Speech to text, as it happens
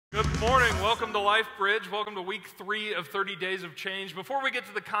Good morning. Welcome to Life Bridge. Welcome to week 3 of 30 Days of Change. Before we get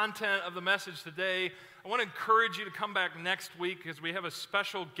to the content of the message today, I want to encourage you to come back next week because we have a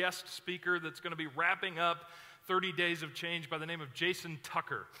special guest speaker that's going to be wrapping up 30 Days of Change by the name of Jason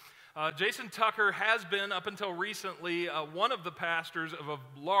Tucker. Jason Tucker has been, up until recently, one of the pastors of a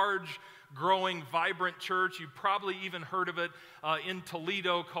large, growing, vibrant church. You've probably even heard of it in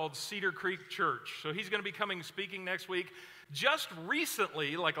Toledo called Cedar Creek Church. So he's going to be coming speaking next week. Just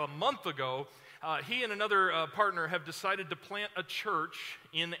recently, like a month ago, he and another partner have decided to plant a church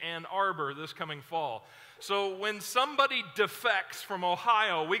in Ann Arbor this coming fall. So when somebody defects from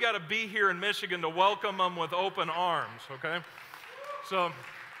Ohio, we got to be here in Michigan to welcome them with open arms, okay? So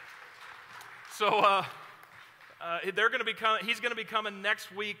they're going to be coming. He's going to be coming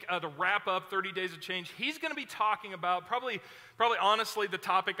next week to wrap up 30 Days of Change. He's going to be talking about probably honestly the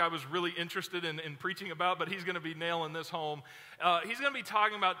topic I was really interested in preaching about, but he's going to be nailing this home. He's going to be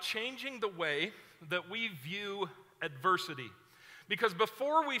talking about changing the way that we view adversity. Because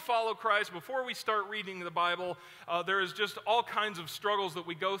before we follow Christ, before we start reading the Bible, there is just all kinds of struggles that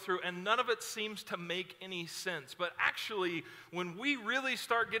we go through, and none of it seems to make any sense. But actually, when we really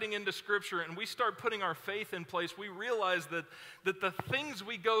start getting into Scripture and we start putting our faith in place, we realize that the things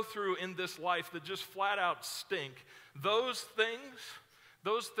we go through in this life that just flat out stink, those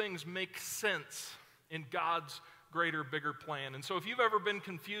things make sense in God's greater, bigger plan. And so if you've ever been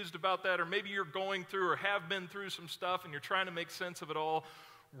confused about that, or maybe you're going through or have been through some stuff and you're trying to make sense of it all,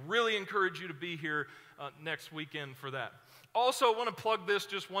 really encourage you to be here next weekend for that. Also, I want to plug this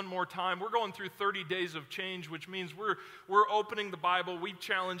just one more time. We're going through 30 Days of Change, which means we're opening the Bible. We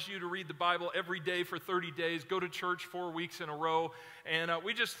challenge you to read the Bible every day for 30 days. Go to church 4 weeks in a row. And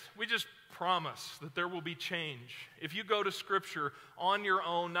we just promise that there will be change. If you go to Scripture on your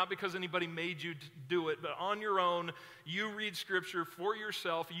own, not because anybody made you do it, but on your own, you read Scripture for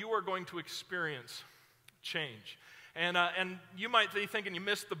yourself, you are going to experience change. And you might be thinking you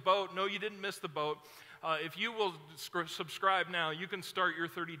missed the boat. No, you didn't miss the boat. If you will subscribe now, you can start your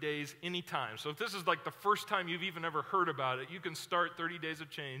 30 days anytime. So if this is like the first time you've even ever heard about it, you can start 30 Days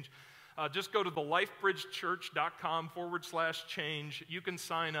of Change. Just go to thelifebridgechurch.com/change. You can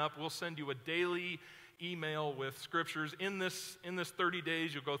sign up. We'll send you a daily email with scriptures. In this 30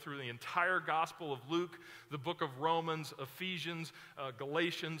 days, you'll go through the entire Gospel of Luke, the book of Romans, Ephesians,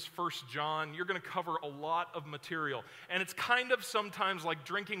 Galatians, 1 John. You're going to cover a lot of material. And it's kind of sometimes like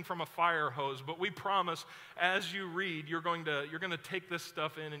drinking from a fire hose, but we promise as you read, you're going to take this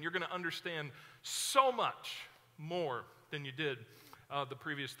stuff in and you're going to understand so much more than you did the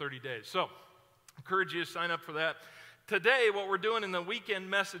previous 30 days. So, I encourage you to sign up for that. Today, what we're doing in the weekend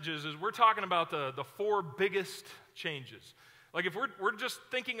messages is we're talking about the 4 biggest changes. Like if we're just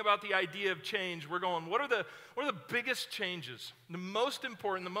thinking about the idea of change, we're going, what are the biggest changes, the most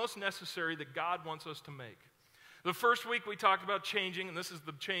important, the most necessary that God wants us to make? The first week we talked about changing, and this is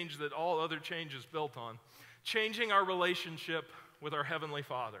the change that all other change is built on, changing our relationship with our Heavenly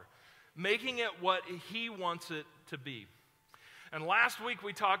Father, making it what He wants it to be. And last week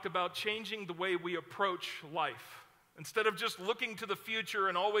we talked about changing the way we approach life. Instead of just looking to the future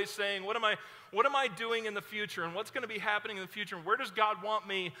and always saying, what am I doing in the future and what's going to be happening in the future and where does God want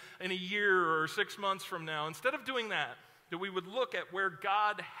me in a year or 6 months from now? Instead of doing that we would look at where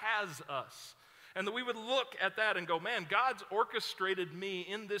God has us. And that we would look at that and go, man, God's orchestrated me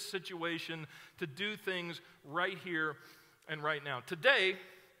in this situation to do things right here and right now. Today,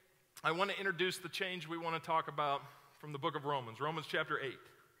 I want to introduce the change we want to talk about from the book of Romans, Romans chapter 8. It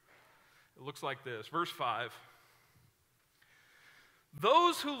looks like this, verse 5.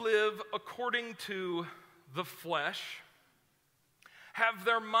 Those who live according to the flesh have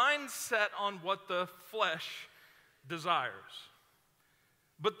their mind set on what the flesh desires.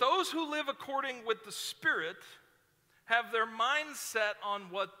 But those who live according with the Spirit have their mind set on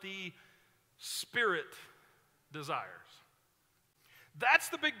what the Spirit desires. That's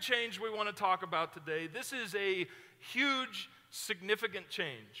the big change we want to talk about today. This is a huge, significant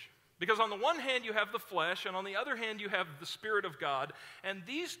change. Because on the one hand, you have the flesh, and on the other hand, you have the Spirit of God. And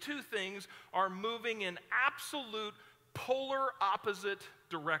these two things are moving in absolute polar opposite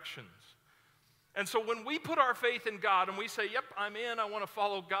directions. And so when we put our faith in God and we say, yep, I'm in, I want to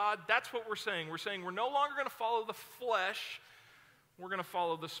follow God, that's what we're saying. We're saying we're no longer going to follow the flesh, we're going to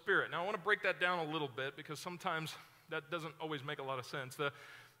follow the Spirit. Now, I want to break that down a little bit because sometimes that doesn't always make a lot of sense.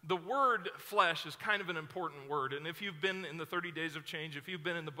 The word flesh is kind of an important word, and if you've been in the 30 Days of Change, if you've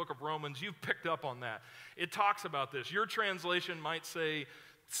been in the book of Romans, you've picked up on that. It talks about this. Your translation might say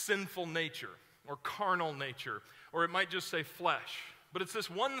sinful nature or carnal nature, or it might just say flesh. But it's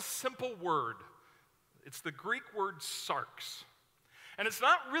this one simple word. It's the Greek word sarx. And it's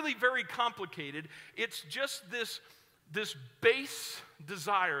not really very complicated. It's just this base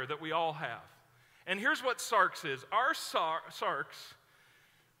desire that we all have. And here's what sarx is. Our sarx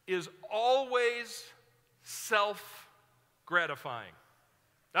is always self-gratifying.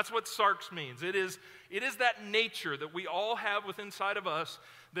 That's what sarx means. It is that nature that we all have within inside of us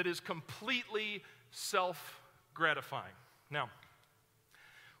that is completely self-gratifying. Now,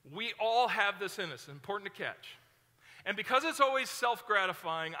 we all have this in us. It's important to catch. And because it's always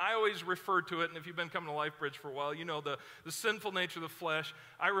self-gratifying, I always refer to it, and if you've been coming to LifeBridge for a while, you know the sinful nature of the flesh.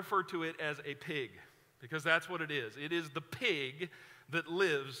 I refer to it as a pig, because that's what it is. It is the pig that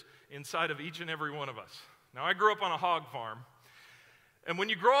lives inside of each and every one of us. Now, I grew up on a hog farm, and when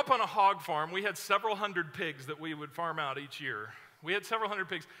you grow up on a hog farm, we had several hundred pigs that we would farm out each year. We had several hundred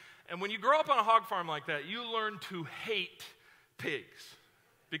pigs. And when you grow up on a hog farm like that, you learn to hate pigs,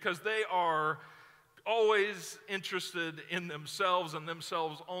 because they are always interested in themselves and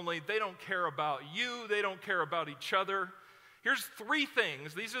themselves only. They don't care about you. They don't care about each other. Here's three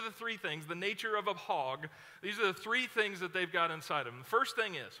things. These are the three things, the nature of a hog. These are the three things that they've got inside of them. The first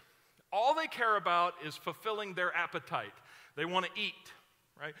thing is, all they care about is fulfilling their appetite. They want to eat,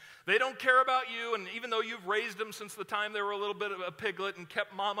 right? They don't care about you, and even though you've raised them since the time they were a little bit of a piglet and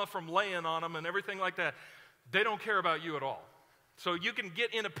kept mama from laying on them and everything like that, they don't care about you at all. So you can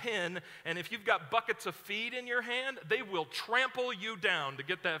get in a pen, and if you've got buckets of feed in your hand, they will trample you down to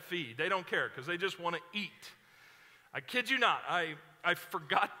get that feed. They don't care, because they just want to eat. I kid you not, I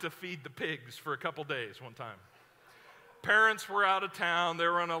forgot to feed the pigs for a couple days one time. Parents were out of town, they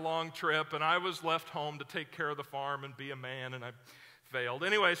were on a long trip, and I was left home to take care of the farm and be a man, and I failed.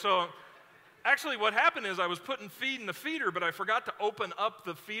 Anyway, so actually what happened is I was putting feed in the feeder, but I forgot to open up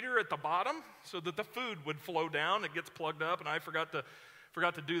the feeder at the bottom so that the food would flow down. It gets plugged up, and I forgot to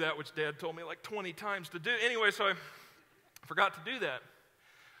do that, which Dad told me like 20 times to do. Anyway, so I forgot to do that.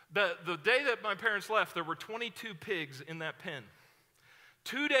 The day that my parents left, there were 22 pigs in that pen.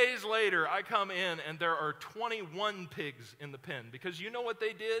 2 days later, I come in, and there are 21 pigs in the pen, because you know what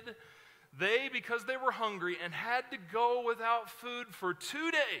they did? Because they were hungry and had to go without food for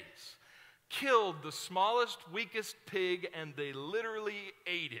 2 days, killed the smallest, weakest pig, and they literally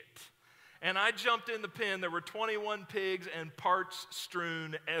ate it. And I jumped in the pen. There were 21 pigs and parts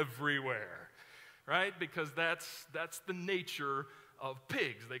strewn everywhere, right? Because that's the nature of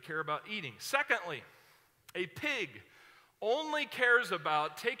pigs. They care about eating. Secondly, a pig only cares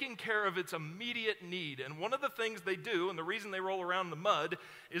about taking care of its immediate need. And one of the things they do, and the reason they roll around in the mud,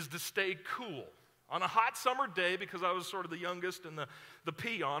 is to stay cool. On a hot summer day, because I was sort of the youngest and the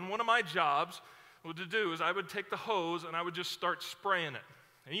peon, one of my jobs to do is I would take the hose and I would just start spraying it.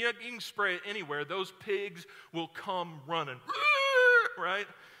 And you can spray it anywhere. Those pigs will come running, right?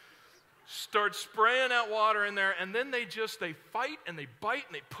 Start spraying that water in there, and then they fight and they bite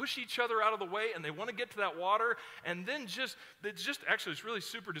and they push each other out of the way, and they want to get to that water, and then actually it's really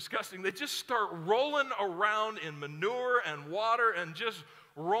super disgusting. They just start rolling around in manure and water and just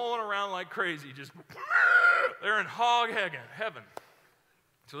rolling around like crazy. They're in hog heaven.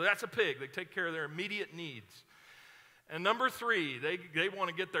 So that's a pig. They take care of their immediate needs. And number three, they want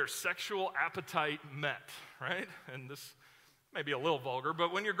to get their sexual appetite met, right? And this may be a little vulgar,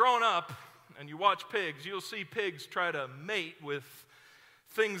 but when you're growing up and you watch pigs, you'll see pigs try to mate with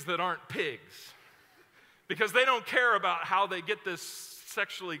things that aren't pigs, because they don't care about how they get this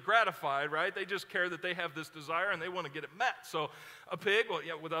sexually gratified, right? They just care that they have this desire and they want to get it met. So a pig,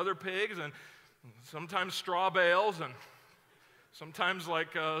 with other pigs, and sometimes straw bales, and sometimes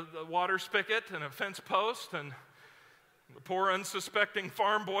like the water spigot and a fence post, and the poor unsuspecting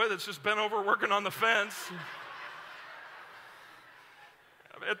farm boy that's just been over working on the fence.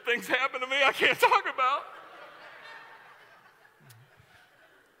 I've had things happen to me I can't talk about.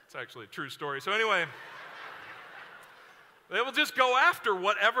 It's actually a true story. So anyway, they will just go after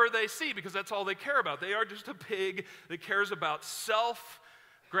whatever they see, because that's all they care about. They are just a pig that cares about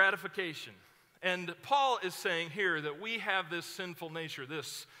self-gratification. And Paul is saying here that we have this sinful nature,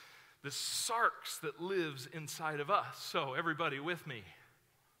 this sarx that lives inside of us. So everybody with me.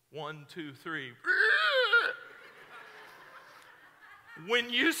 1, 2, 3.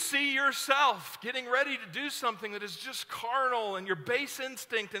 When you see yourself getting ready to do something that is just carnal and your base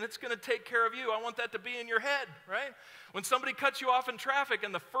instinct and it's going to take care of you, I want that to be in your head, right? When somebody cuts you off in traffic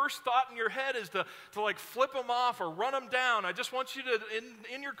and the first thought in your head is to like flip them off or run them down, I just want you to,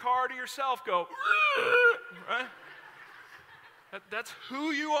 in your car to yourself, go, right? That's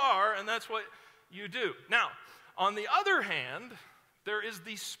who you are, and that's what you do. Now, on the other hand, there is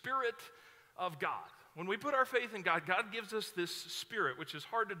the Spirit of God. When we put our faith in God, God gives us this Spirit, which is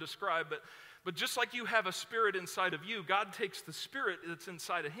hard to describe, But just like you have a spirit inside of you, God takes the spirit that's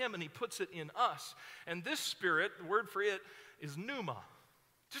inside of him and he puts it in us. And this spirit, the word for it is pneuma.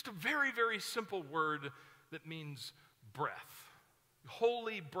 Just a very, very simple word that means breath.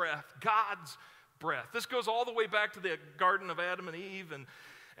 Holy breath, God's breath. This goes all the way back to the Garden of Adam and Eve.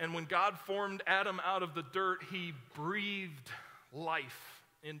 And when God formed Adam out of the dirt, he breathed life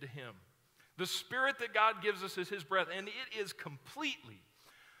into him. The spirit that God gives us is his breath, and it is completely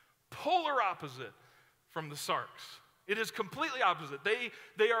polar opposite from the sarks. It is completely opposite.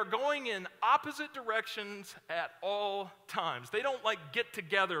 They are going in opposite directions at all times. They don't like get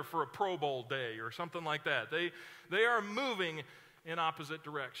together for a Pro Bowl day or something like that. They are moving in opposite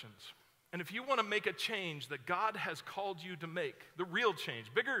directions. And if you want to make a change that God has called you to make, the real change,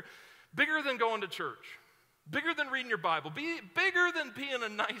 bigger than going to church, bigger than reading your Bible, bigger than being a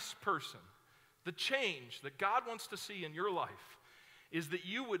nice person, the change that God wants to see in your life is that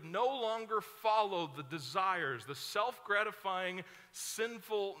you would no longer follow the desires, the self-gratifying,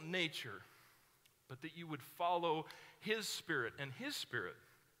 sinful nature, but that you would follow his spirit. And his spirit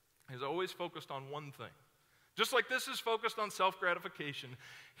is always focused on one thing. Just like this is focused on self-gratification,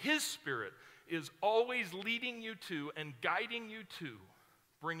 his spirit is always leading you to and guiding you to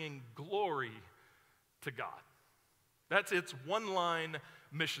bringing glory to God. That's its one-line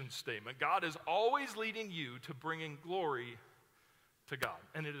mission statement. God is always leading you to bringing glory to God.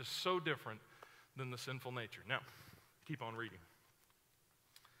 And it is so different than the sinful nature. Now, keep on reading.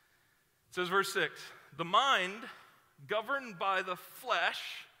 It says, verse 6, the mind governed by the flesh,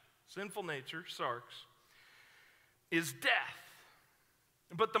 sinful nature, sarx, is death.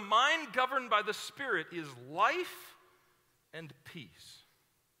 But the mind governed by the Spirit is life and peace.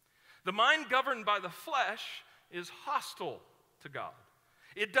 The mind governed by the flesh is hostile to God.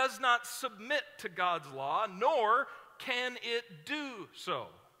 It does not submit to God's law, nor can it do so.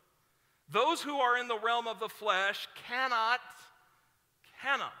 Those who are in the realm of the flesh cannot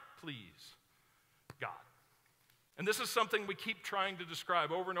please God. And this is something we keep trying to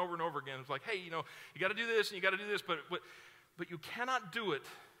describe over and over and over again. It's like, hey, you got to do this and you got to do this, but you cannot do it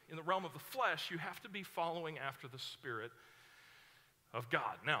in the realm of the flesh. You have to be following after the Spirit of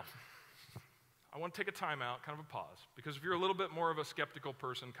God. Now, I want to take a time out, kind of a pause, because if you're a little bit more of a skeptical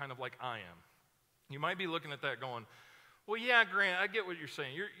person, kind of like I am, you might be looking at that going, well, yeah, Grant, I get what you're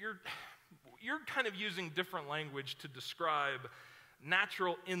saying. You're kind of using different language to describe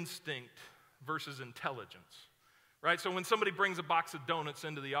natural instinct versus intelligence, right? So when somebody brings a box of donuts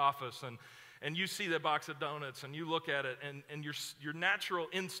into the office and you see that box of donuts and you look at it and your natural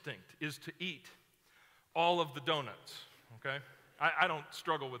instinct is to eat all of the donuts, okay? I don't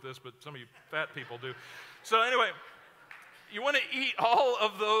struggle with this, but some of you fat people do. So anyway, you want to eat all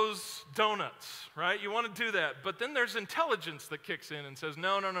of those donuts, right? You want to do that. But then there's intelligence that kicks in and says,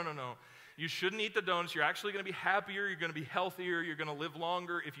 no. You shouldn't eat the donuts. You're actually going to be happier. You're going to be healthier. You're going to live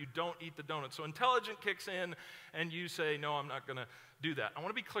longer if you don't eat the donuts. So intelligence kicks in and you say, no, I'm not going to do that. I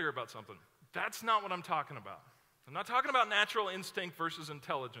want to be clear about something. That's not what I'm talking about. I'm not talking about natural instinct versus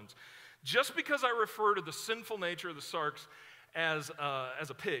intelligence. Just because I refer to the sinful nature of the sarx as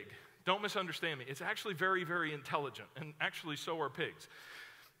a pig, don't misunderstand me. It's actually very, very intelligent, and actually so are pigs.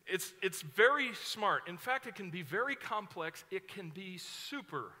 It's very smart. In fact, it can be very complex. It can be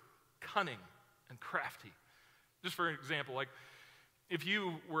super cunning and crafty. Just for example, like if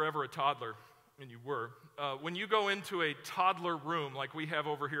you were ever a toddler, and you were, when you go into a toddler room like we have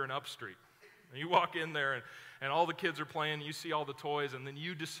over here in Upstreet, and you walk in there and all the kids are playing, you see all the toys, and then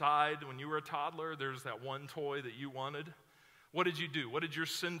you decide when you were a toddler there's that one toy that you wanted. What did you do? What did your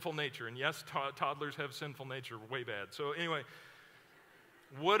sinful nature, and yes, toddlers have sinful nature, way bad. So anyway,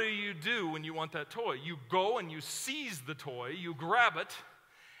 what do you do when you want that toy? You go and you seize the toy, you grab it,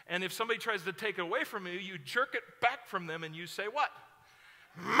 and if somebody tries to take it away from you, you jerk it back from them and you say, what?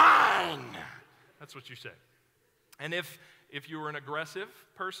 Mine! That's what you say. And if you were an aggressive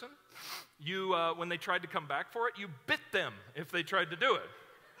person, you when they tried to come back for it, you bit them if they tried to do it.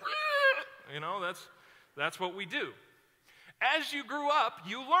 That's what we do. As you grew up,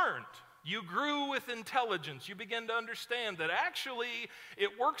 you learned. You grew with intelligence. You began to understand that actually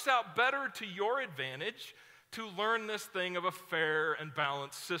it works out better to your advantage to learn this thing of a fair and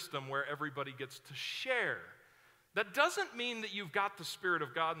balanced system where everybody gets to share. That doesn't mean that you've got the Spirit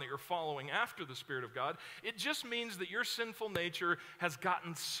of God and that you're following after the Spirit of God. It just means that your sinful nature has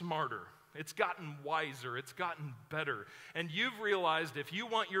gotten smarter. It's gotten wiser. It's gotten better. And you've realized if you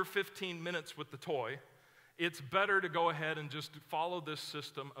want your 15 minutes with the toy, it's better to go ahead and just follow this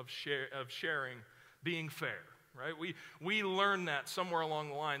system of sharing, being fair, right? We learn that somewhere along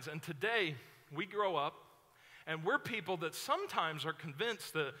the lines. And today, we grow up, and we're people that sometimes are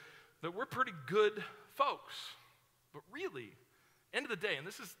convinced that that we're pretty good folks. But really, end of the day, and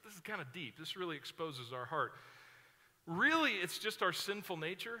this is kind of deep, this really exposes our heart. Really, it's just our sinful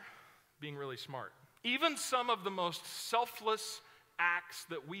nature being really smart. Even some of the most selfless acts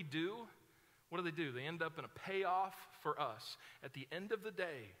that we do, what do? They end up in a payoff for us. At the end of the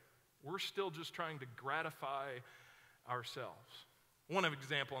day, we're still just trying to gratify ourselves. One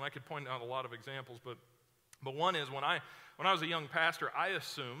example, and I could point out a lot of examples, but one is when I was a young pastor, I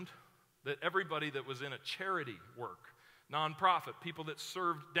assumed that everybody that was in a charity work, nonprofit, people that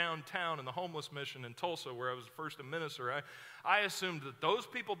served downtown in the homeless mission in Tulsa, where I was first a minister, I assumed that those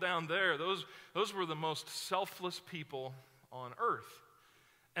people down there, those were the most selfless people on earth.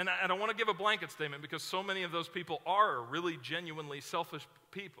 And I don't want to give a blanket statement because so many of those people are really genuinely selfless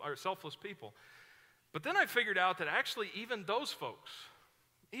people. But then I figured out that actually even those folks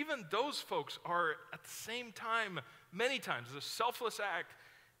are at the same time, many times, the selfless act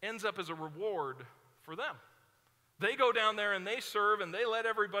ends up as a reward for them. They go down there and they serve and they let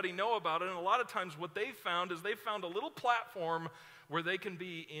everybody know about it. And a lot of times what they found is they found a little platform where they can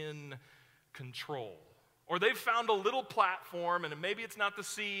be in control. Or they've found a little platform, and maybe it's not the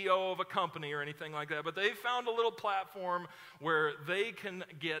CEO of a company or anything like that, but they've found a little platform where they can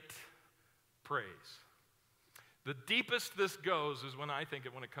get praise. The deepest this goes is when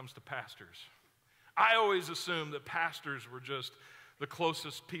it comes to pastors. I always assumed that pastors were just the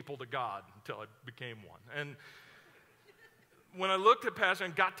closest people to God until I became one. And when I looked at pastors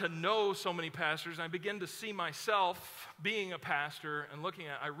and got to know so many pastors, and I began to see myself being a pastor and looking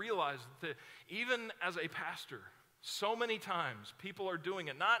at it, I realized that even as a pastor, so many times people are doing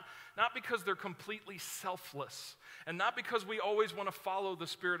it, not because they're completely selfless, and not because we always want to follow the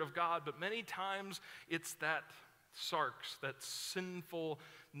Spirit of God, but many times it's that sarx, that sinful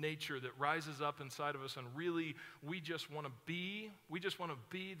nature that rises up inside of us, and really we just want to be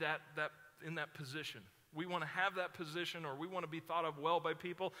that in that position. We want to have that position, or we want to be thought of well by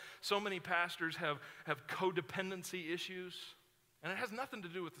people. So many pastors have codependency issues, and it has nothing to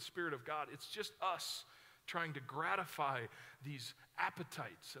do with the Spirit of God. It's just us trying to gratify these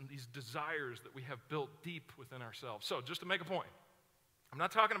appetites and these desires that we have built deep within ourselves. So, just to make a point, I'm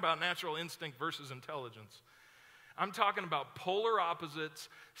not talking about natural instinct versus intelligence. I'm talking about polar opposites,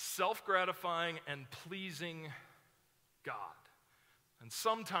 self-gratifying and pleasing God. And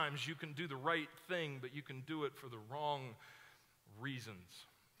sometimes you can do the right thing, but you can do it for the wrong reasons.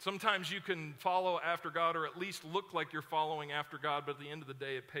 Sometimes you can follow after God, or at least look like you're following after God, but at the end of the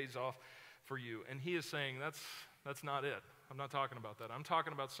day, it pays off for you. And he is saying that's not it. I'm not talking about that. I'm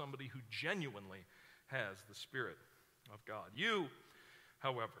talking about somebody who genuinely has the Spirit of God. You,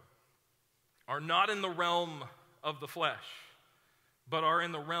 however, are not in the realm of the flesh, but are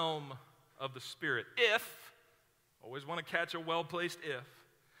in the realm of the Spirit. Always want to catch a well-placed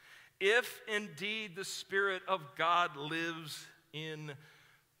if indeed the Spirit of God lives in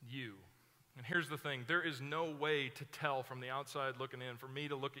you. And here's the thing, there is no way to tell from the outside looking in, for me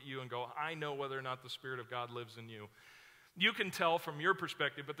to look at you and go, I know whether or not the Spirit of God lives in you. You can tell from your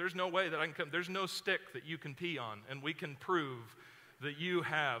perspective, but there's no way that I can come, there's no stick that you can pee on, and we can prove that you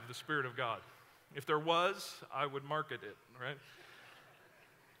have the Spirit of God. If there was, I would market it, right?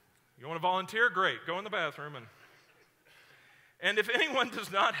 You want to volunteer? Great, go in the bathroom and if anyone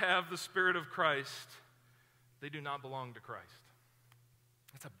does not have the Spirit of Christ, they do not belong to Christ.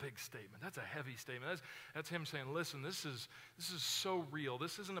 That's a big statement. That's a heavy statement. That's him saying, listen, this is so real.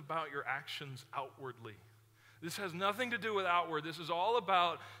 This isn't about your actions outwardly. This has nothing to do with outward. This is all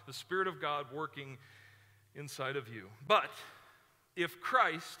about the Spirit of God working inside of you. But if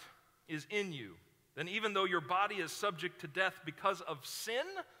Christ is in you, then even though your body is subject to death because of sin,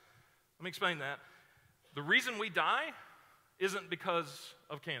 let me explain that. The reason we die isn't because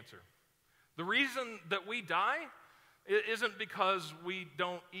of cancer. The reason that we die isn't because we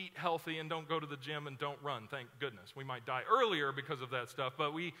don't eat healthy and don't go to the gym and don't run, thank goodness. We might die earlier because of that stuff,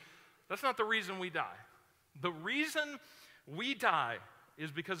 but that's not the reason we die. The reason we die is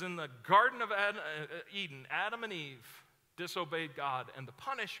because in the Garden of Eden, Adam and Eve disobeyed God, and the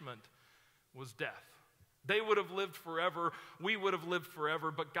punishment was death. They would have lived forever, we would have lived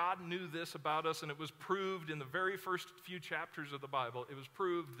forever, but God knew this about us, and it was proved in the very first few chapters of the Bible. It was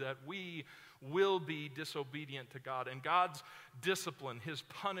proved that we will be disobedient to God, and God's discipline, his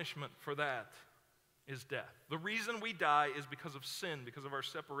punishment for that is death. The reason we die is because of sin, because of our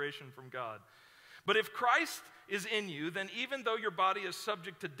separation from God. But if Christ is in you, then even though your body is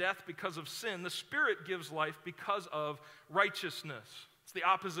subject to death because of sin, the Spirit gives life because of righteousness. It's the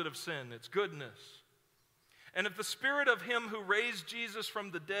opposite of sin, it's goodness. And if the Spirit of him who raised Jesus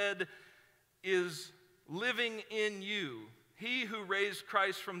from the dead is living in you, He who raised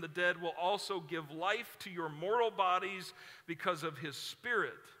Christ from the dead will also give life to your mortal bodies because of his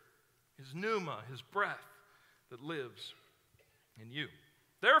Spirit, his pneuma, his breath that lives in you.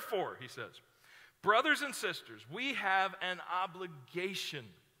 Therefore, he says, brothers and sisters, we have an obligation,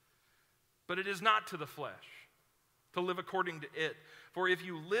 but it is not to the flesh, to live according to it. For if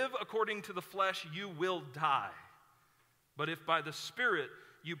you live according to the flesh, you will die. But if by the Spirit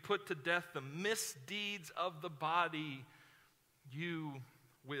you put to death the misdeeds of the body, you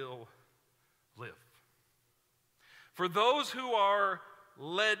will live. For those who are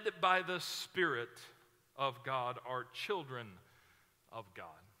led by the Spirit of God are children of God.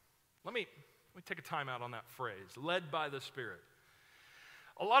 Let me take a time out on that phrase, led by the Spirit.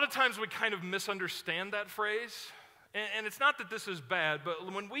 A lot of times we kind of misunderstand that phrase. And it's not that this is bad, but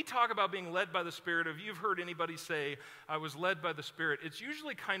when we talk about being led by the Spirit, if you've heard anybody say, I was led by the Spirit, it's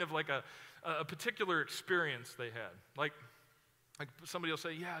usually kind of like a particular experience they had. Like somebody will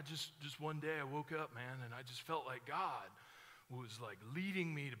say, yeah, just one day I woke up, man, and I just felt like God was like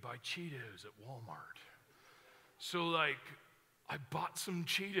leading me to buy Cheetos at Walmart. So like I bought some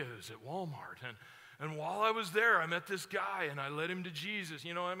Cheetos at Walmart, and while I was there, I met this guy, and I led him to Jesus.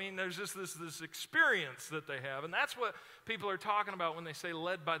 You know what I mean? There's just this experience that they have, and that's what people are talking about when they say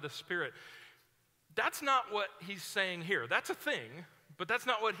led by the Spirit. That's not what he's saying here. That's a thing, but that's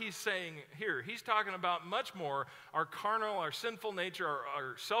not what he's saying here. He's talking about much more our carnal, our sinful nature,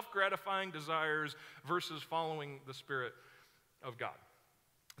 our self-gratifying desires versus following the Spirit of God.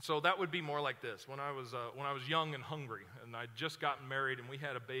 So that would be more like this. When I was young and hungry, and I'd just gotten married, and we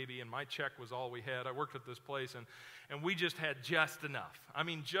had a baby, and my check was all we had. I worked at this place, and we just had just enough. I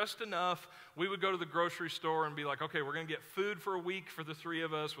mean, just enough. We would go to the grocery store and be like, okay, we're going to get food for a week for the three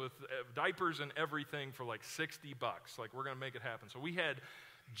of us with diapers and everything for like $60. Like, we're going to make it happen. So we had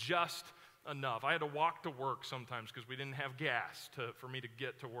just enough. I had to walk to work sometimes because we didn't have gas for me to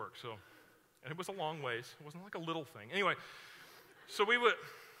get to work. And it was a long ways. It wasn't like a little thing. Anyway, so we were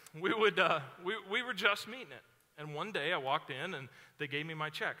just meeting it. And one day I walked in and they gave me my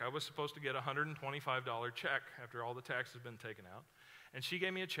check. I was supposed to get a $125 check after all the taxes had been taken out. And she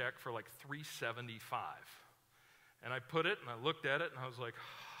gave me a check for like $375. And I put it and I looked at it and I was like,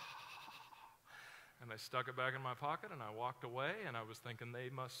 and I stuck it back in my pocket and I walked away, and I was thinking they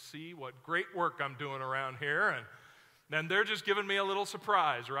must see what great work I'm doing around here. And then they're just giving me a little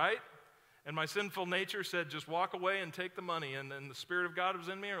surprise, right? And my sinful nature said, just walk away and take the money. And then the Spirit of God was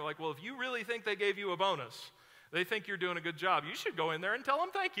in me. And we're like, well, if you really think they gave you a bonus, they think you're doing a good job, you should go in there and tell them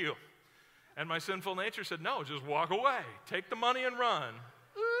thank you. And my sinful nature said, no, just walk away. Take the money and run.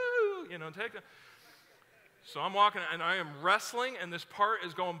 Ooh, take it. So I'm walking, and I am wrestling, and this part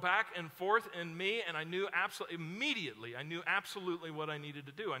is going back and forth in me, and I knew absolutely what I needed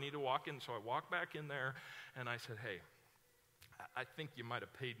to do. I needed to walk in. So I walked back in there, and I said, hey, I think you might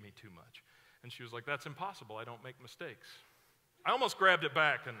have paid me too much. And she was like, that's impossible. I don't make mistakes. I almost grabbed it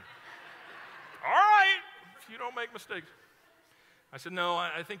back and, all right, if you don't make mistakes. I said, no,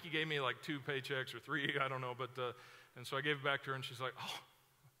 I think you gave me like 2 paychecks or 3, I don't know. And so I gave it back to her, and she's like, oh,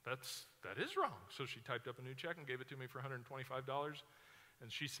 that is wrong. So she typed up a new check and gave it to me for $125.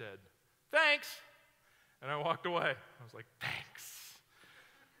 And she said, thanks. And I walked away. I was like, thanks.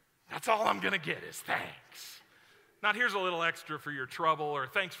 That's all I'm going to get is thanks. Not here's a little extra for your trouble, or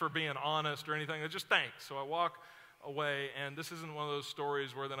thanks for being honest or anything. It's just thanks. So I walk away, and this isn't one of those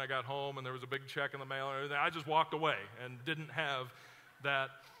stories where then I got home and there was a big check in the mail or anything. I just walked away and didn't have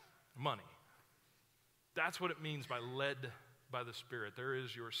that money. That's what it means by led by the Spirit. There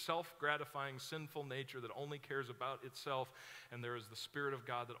is your self-gratifying sinful nature that only cares about itself, and there is the Spirit of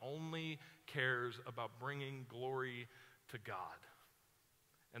God that only cares about bringing glory to God.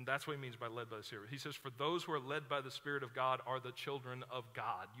 And that's what he means by led by the Spirit. He says, for those who are led by the Spirit of God are the children of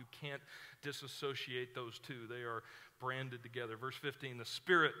God. You can't disassociate those two. They are branded together. Verse 15, the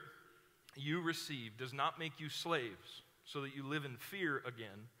Spirit you received does not make you slaves so that you live in fear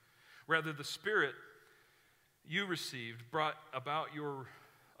again. Rather, the Spirit you received brought about your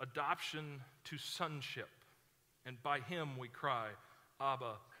adoption to sonship. And by him we cry,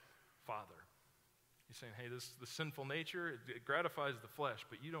 Abba, Father. He's saying, hey, the sinful nature, it gratifies the flesh,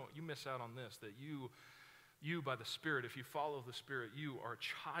 but you miss out on this, that you by the Spirit, if you follow the Spirit, you are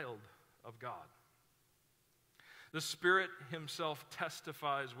a child of God. The Spirit himself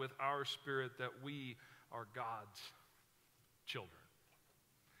testifies with our spirit that we are God's children.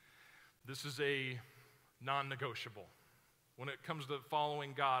 This is a non-negotiable when it comes to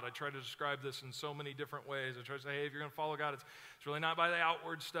following God. I try to describe this in so many different ways. I try to say, hey, if you're going to follow God, it's really not by the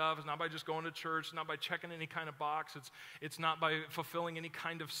outward stuff. It's not by just going to church. It's not by checking any kind of box. It's not by fulfilling any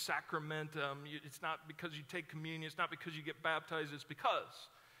kind of sacrament. It's not because you take communion. It's not because you get baptized. It's because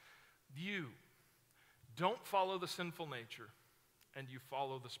you don't follow the sinful nature and you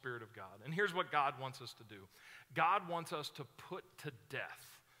follow the Spirit of God. And here's what God wants us to do. God wants us to put to death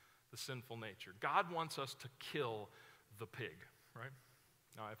the sinful nature. God wants us to kill the pig, right?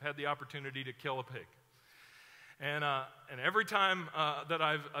 Now, I've had the opportunity to kill a pig. And every time that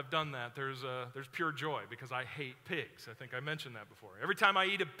I've done that, there's pure joy because I hate pigs. I think I mentioned that before. Every time I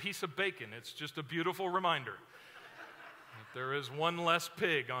eat a piece of bacon, it's just a beautiful reminder that there is one less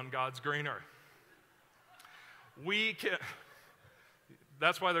pig on God's green earth.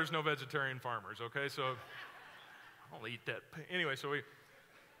 That's why there's no vegetarian farmers, okay? So I'll eat that pig. Anyway, so we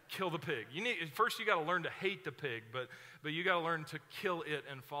kill the pig. First you got to learn to hate the pig, but you got to learn to kill it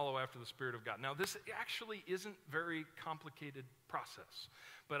and follow after the Spirit of God. Now, this actually isn't very complicated process,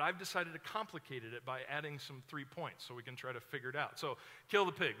 but I've decided to complicate it by adding some 3 points so we can try to figure it out. So, kill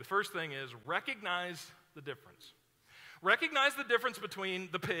the pig. The first thing is recognize the difference. Recognize the difference between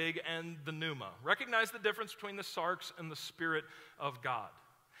the pig and the pneuma. Recognize the difference between the sarx and the Spirit of God.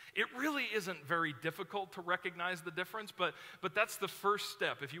 It really isn't very difficult to recognize the difference, but that's the first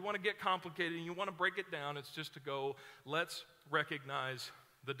step. If you want to get complicated and you want to break it down, it's just to go, let's recognize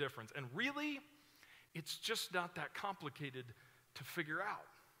the difference. And really, it's just not that complicated to figure out.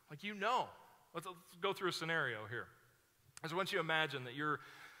 Like, you know. Let's go through a scenario here. I want you to imagine that you're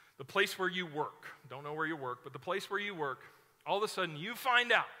the place where you work. Don't know where you work, but the place where you work, all of a sudden you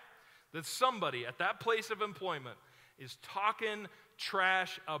find out that somebody at that place of employment is talking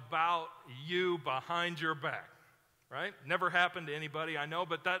trash about you behind your back, right? Never happened to anybody, I know,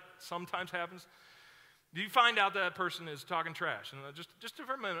 but that sometimes happens. You find out that person is talking trash, and just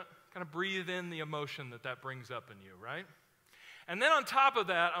for a minute, kind of breathe in the emotion that brings up in you, right? And then on top of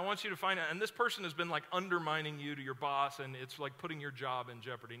that, I want you to find out, and this person has been like undermining you to your boss, and it's like putting your job in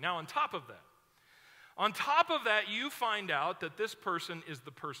jeopardy. Now, on top of that, you find out that this person is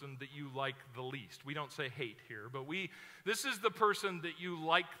the person that you like the least. We don't say hate here, but this is the person that you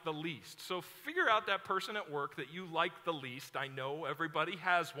like the least. So figure out that person at work that you like the least. I know everybody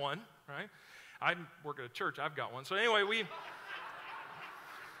has one, right? I work at a church, I've got one. So anyway, it's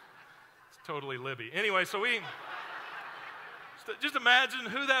totally Libby. Anyway, so just imagine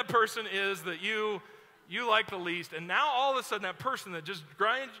who that person is that you like the least, and now all of a sudden that person that just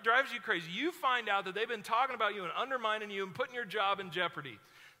drives you crazy, you find out that they've been talking about you and undermining you and putting your job in jeopardy.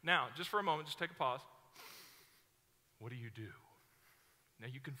 Now, just for a moment, just take a pause. What do you do? Now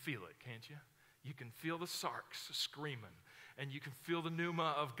you can feel it, can't you? You can feel the sarx screaming, and you can feel the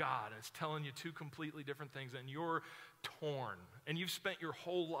pneuma of God, and it's telling you two completely different things, and you're torn, and you've spent your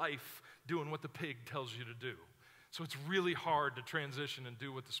whole life doing what the pig tells you to do. So it's really hard to transition and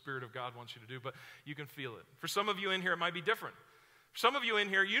do what the Spirit of God wants you to do, but you can feel it. For some of you in here, it might be different. For some of you in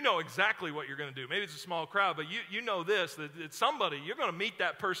here, you know exactly what you're going to do. Maybe it's a small crowd, but you know this, that it's somebody, you're going to meet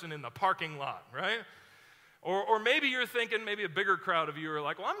that person in the parking lot, right? Or maybe you're thinking, maybe a bigger crowd of you are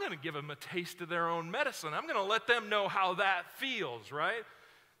like, well, I'm going to give them a taste of their own medicine. I'm going to let them know how that feels, right?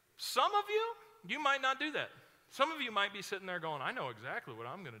 Some of you might not do that. Some of you might be sitting there going, I know exactly what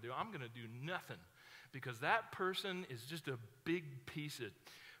I'm going to do. I'm going to do nothing. Because that person is just a big piece of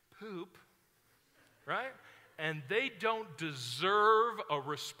poop, right? And they don't deserve a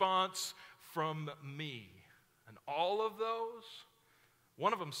response from me. And all of those,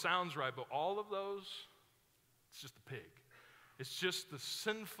 one of them sounds right, but all of those, it's just the pig. It's just the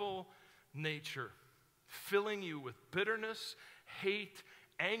sinful nature filling you with bitterness, hate,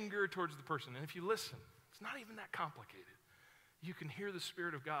 anger towards the person. And if you listen, it's not even that complicated. You can hear the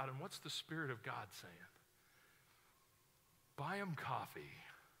Spirit of God. And what's the Spirit of God saying? Buy them coffee.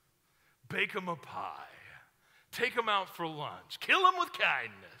 Bake them a pie. Take them out for lunch. Kill them with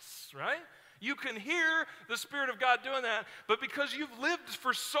kindness, right? You can hear the Spirit of God doing that, but because you've lived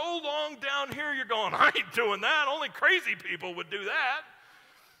for so long down here, you're going, I ain't doing that. Only crazy people would do that.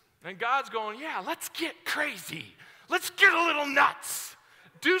 And God's going, yeah, let's get crazy. Let's get a little nuts.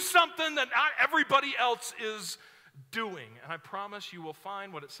 Do something that not everybody else is doing. And I promise you will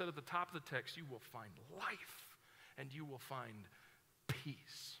find what it said at the top of the text. You will find life, and you will find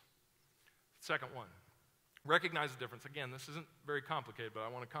peace. Second one, recognize the difference. Again, this isn't very complicated, but I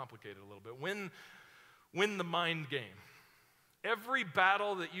want to complicate it a little bit. Win the mind game. Every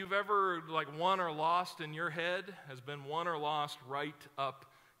battle that you've ever won or lost in your head has been won or lost right up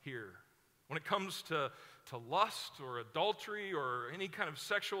here. When it comes to lust or adultery or any kind of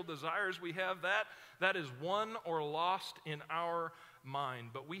sexual desires we have, that is won or lost in our mind.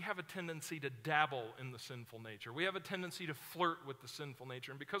 But we have a tendency to dabble in the sinful nature. We have a tendency to flirt with the sinful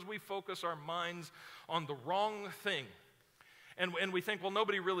nature. And because we focus our minds on the wrong thing, and we think, well,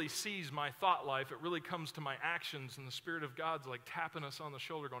 nobody really sees my thought life. It really comes to my actions, and the Spirit of God's like tapping us on the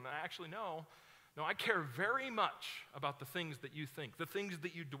shoulder going, actually, no, I care very much about the things that you think, the things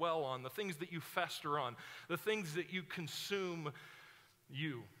that you dwell on, the things that you fester on, the things that you consume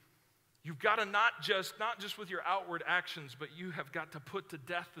you. You've got to not just with your outward actions, but you have got to put to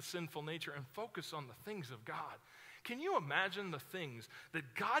death the sinful nature and focus on the things of God. Can you imagine the things that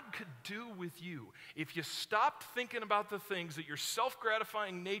God could do with you if you stopped thinking about the things that your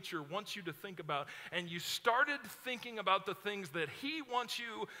self-gratifying nature wants you to think about and you started thinking about the things that He wants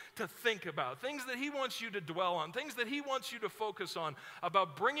you to think about, things that He wants you to dwell on, things that He wants you to focus on,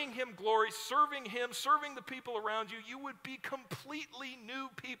 about bringing Him glory, serving Him, serving the people around you? You would be completely new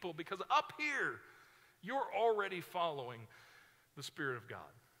people because up here, you're already following the Spirit of God.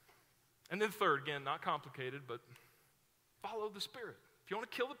 And then third, again, not complicated, but follow the Spirit. If you want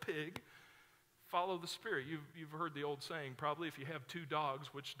to kill the pig, follow the Spirit. You've heard the old saying, probably, if you have two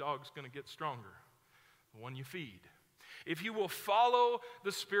dogs, which dog's going to get stronger? The one you feed. If you will follow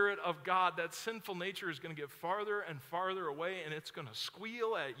the Spirit of God, that sinful nature is going to get farther and farther away, and it's going to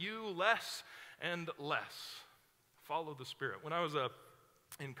squeal at you less and less. Follow the Spirit. When I was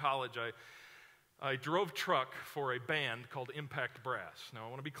in college, I drove truck for a band called Impact Brass. Now, I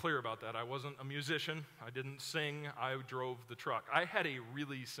want to be clear about that. I wasn't a musician. I didn't sing. I drove the truck. I had a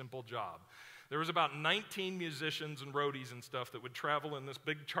really simple job. There was about 19 musicians and roadies and stuff that would travel in this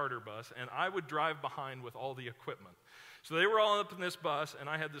big charter bus, and I would drive behind with all the equipment. So they were all up in this bus, and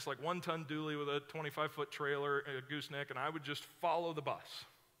I had this like 1-ton dually with a 25-foot trailer, a gooseneck, and I would just follow the bus.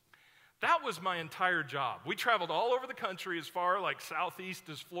 That was my entire job. We traveled all over the country, as far like southeast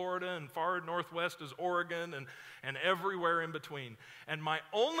as Florida and far northwest as Oregon and everywhere in between. And my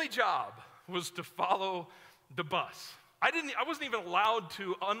only job was to follow the bus. I wasn't even allowed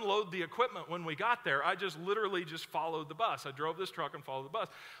to unload the equipment when we got there. I just literally just followed the bus. I drove this truck and followed the bus.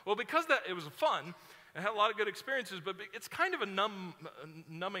 Well, because it was fun, I had a lot of good experiences, but it's kind of a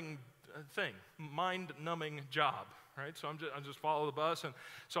numbing thing, mind-numbing job. Right? So I just follow the bus, and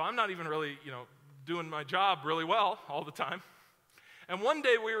so I'm not even really, doing my job really well all the time. And one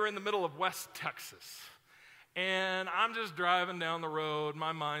day we were in the middle of West Texas, and I'm just driving down the road.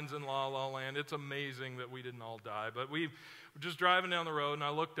 My mind's in la la land. It's amazing that we didn't all die, but we were just driving down the road, and I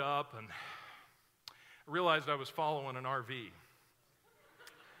looked up, and I realized I was following an RV.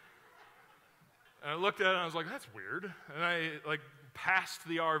 And I looked at it, and I was like, that's weird. And I passed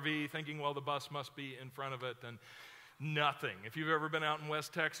the RV thinking, well, the bus must be in front of it, and nothing. If you've ever been out in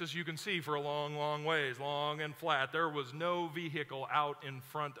West Texas, you can see for a long, long ways, long and flat. There was no vehicle out in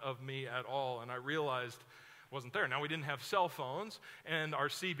front of me at all, and I realized it wasn't there. Now, we didn't have cell phones, and our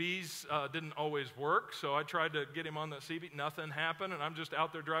CBs didn't always work, so I tried to get him on the CB. Nothing happened, and I'm just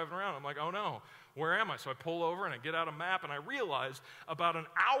out there driving around. I'm like, oh no, where am I? So I pull over, and I get out a map, and I realized about an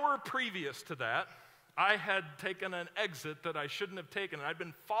hour previous to that, I had taken an exit that I shouldn't have taken, and I'd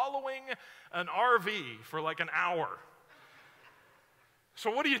been following an RV for like an hour. So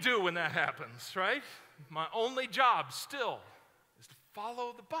what do you do when that happens, right? My only job still is to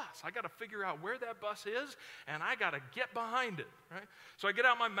follow the bus. I got to figure out where that bus is, and I got to get behind it, right? So I get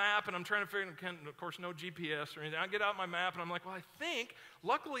out my map, and I'm trying to figure out, of course, no GPS or anything. I get out my map, and I'm like, well,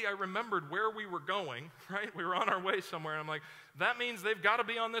 luckily I remembered where we were going, right? We were on our way somewhere, and I'm like, that means they've got to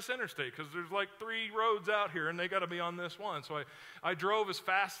be on this interstate because there's like 3 roads out here, and they got to be on this one. So I drove as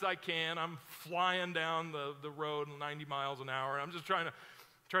fast as I can. I'm flying down the road 90 miles an hour, and I'm just trying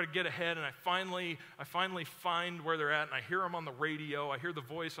to get ahead, and I finally find where they're at, and I hear them on the radio. I hear the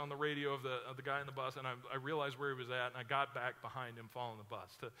voice on the radio of the guy in the bus, and I realized where he was at, and I got back behind him following the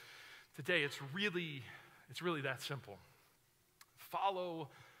bus. Today, it's really that simple. Follow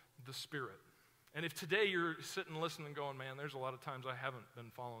the Spirit. And if today you're sitting listening going, man, there's a lot of times I haven't been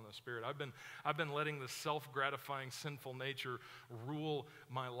following the Spirit. I've been letting the self-gratifying sinful nature rule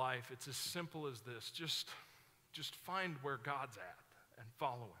my life. It's as simple as this. Just find where God's at and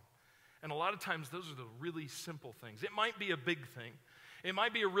follow Him. And a lot of times those are the really simple things. It might be a big thing. It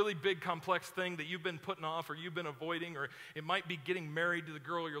might be a really big, complex thing that you've been putting off or you've been avoiding, or it might be getting married to the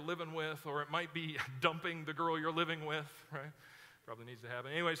girl you're living with, or it might be dumping the girl you're living with, right? Probably needs to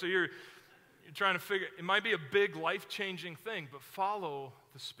happen. Anyway, so you're trying to figure, it might be a big, life-changing thing, but follow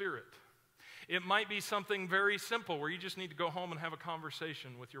the Spirit. It might be something very simple where you just need to go home and have a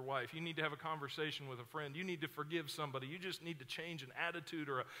conversation with your wife. You need to have a conversation with a friend. You need to forgive somebody. You just need to change an attitude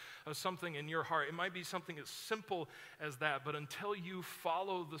or something in your heart. It might be something as simple as that, but until you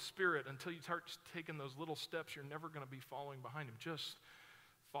follow the Spirit, until you start taking those little steps, you're never going to be following behind Him. Just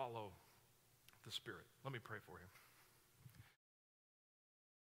follow the Spirit. Let me pray for you.